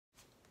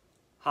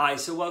Hi,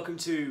 so welcome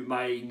to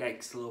my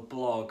next little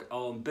blog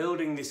on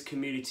building this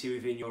community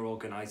within your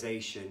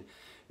organisation.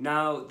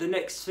 Now, the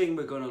next thing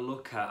we're going to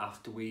look at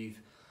after we've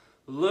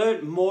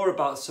learned more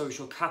about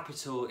social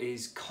capital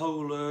is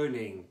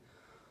co-learning,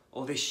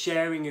 or the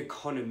sharing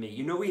economy.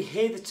 You know, we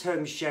hear the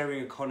term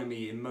sharing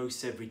economy in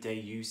most everyday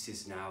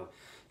uses now.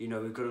 You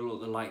know, we've got to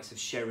look at the likes of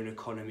sharing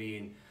economy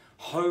in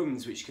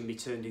homes, which can be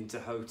turned into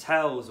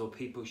hotels, or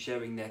people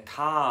sharing their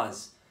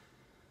cars.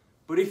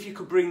 But if you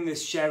could bring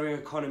this sharing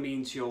economy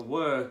into your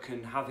work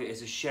and have it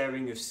as a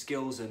sharing of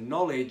skills and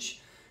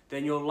knowledge,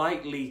 then you're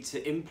likely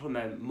to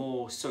implement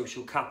more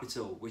social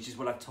capital, which is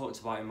what I've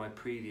talked about in my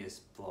previous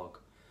blog.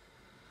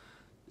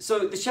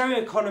 So the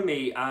sharing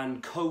economy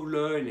and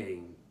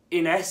co-learning,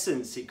 in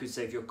essence, it could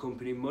save your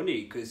company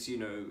money because, you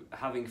know,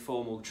 having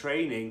formal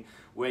training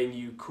when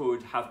you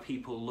could have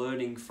people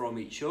learning from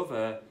each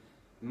other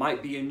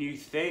might be a new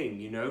thing,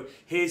 you know.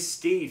 Here's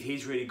Steve,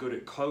 he's really good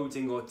at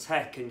coding or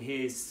tech, and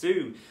here's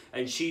Sue,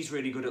 and she's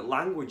really good at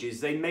languages.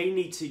 They may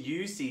need to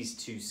use these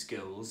two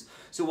skills,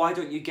 so why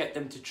don't you get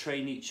them to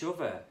train each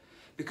other?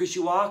 Because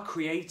you are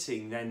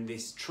creating then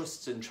this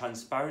trust and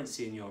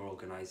transparency in your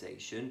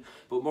organisation,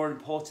 but more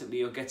importantly,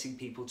 you're getting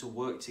people to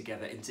work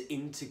together and to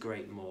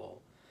integrate more.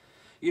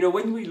 You know,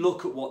 when we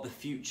look at what the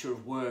future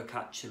of work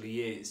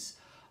actually is,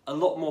 a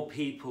lot more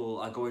people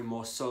are going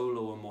more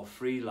solo and more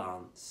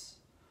freelance.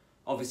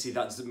 Obviously,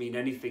 that doesn't mean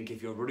anything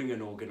if you're running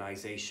an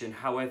organisation.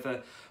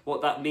 However,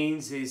 what that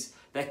means is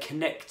they're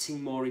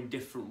connecting more in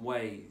different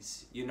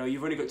ways. You know,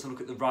 you've only got to look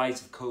at the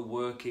rise of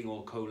co-working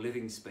or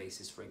co-living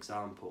spaces, for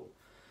example.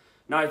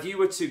 Now, if you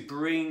were to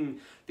bring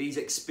these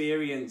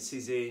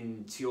experiences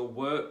into your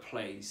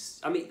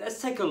workplace, I mean,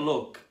 let's take a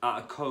look at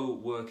a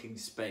co-working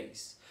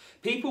space.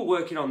 People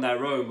working on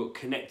their own, but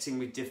connecting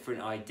with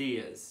different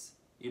ideas.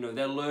 You know,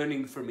 they're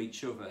learning from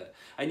each other.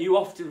 And you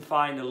often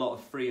find a lot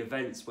of free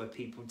events where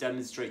people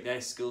demonstrate their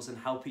skills and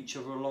help each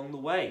other along the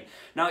way.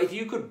 Now, if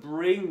you could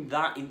bring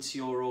that into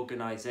your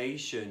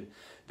organisation,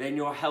 then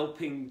you're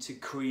helping to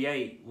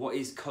create what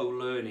is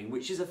co-learning,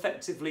 which is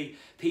effectively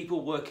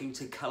people working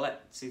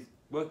collectively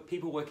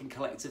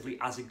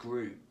as a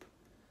group.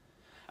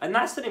 And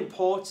that's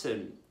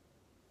important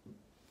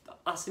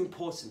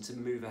to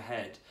move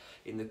ahead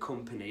in the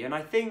company. And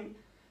I think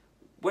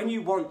when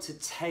you want to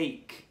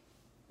take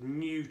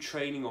new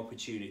training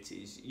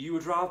opportunities, you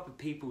would rather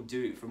people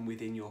do it from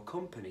within your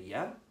company,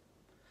 yeah?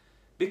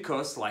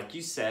 Because, like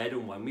you said,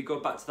 and when we go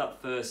back to that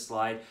first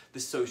slide, the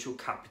social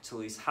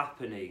capital is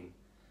happening.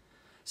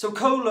 So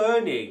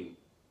co-learning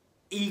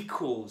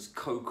equals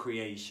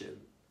co-creation.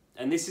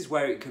 And this is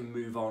where it can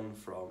move on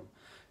from.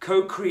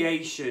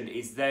 Co-creation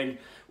is then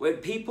when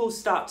people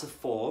start to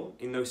form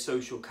in those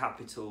social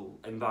capital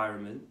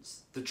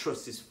environments, the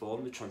trust is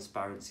formed, the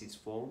transparency is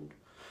formed.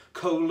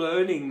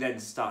 Co-learning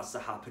then starts to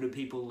happen and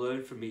people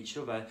learn from each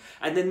other.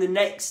 And then the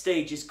next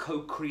stage is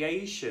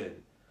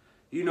co-creation.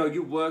 You know,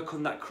 you work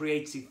on that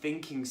creative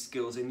thinking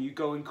skills and you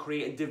go and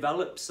create and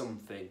develop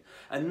something.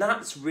 And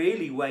that's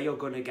really where you're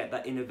going to get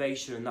that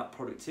innovation and that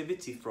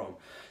productivity from.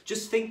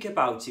 Just think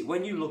about it.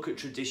 When you look at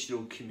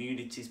traditional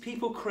communities,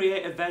 people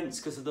create events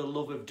because of the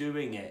love of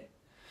doing it.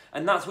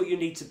 And that's what you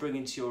need to bring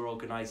into your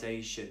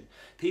organisation.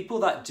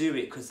 People that do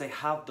it because they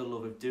have the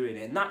love of doing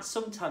it. And that's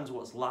sometimes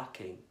what's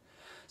lacking.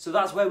 So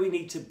that's where we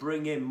need to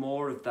bring in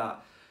more of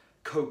that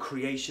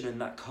co-creation and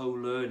that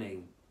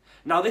co-learning.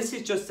 Now, this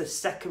is just the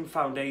second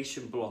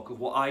foundation block of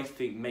what I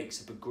think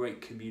makes up a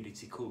great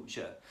community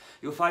culture.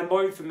 You'll find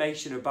more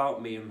information about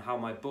me and how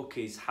my book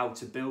is How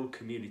to Build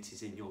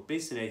Communities in Your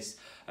Business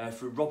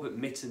through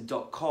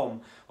robertmitton.com,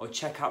 or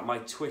check out my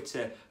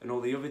Twitter and all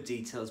the other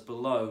details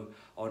below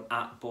on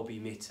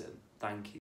 @BobbyMitton. Thank you.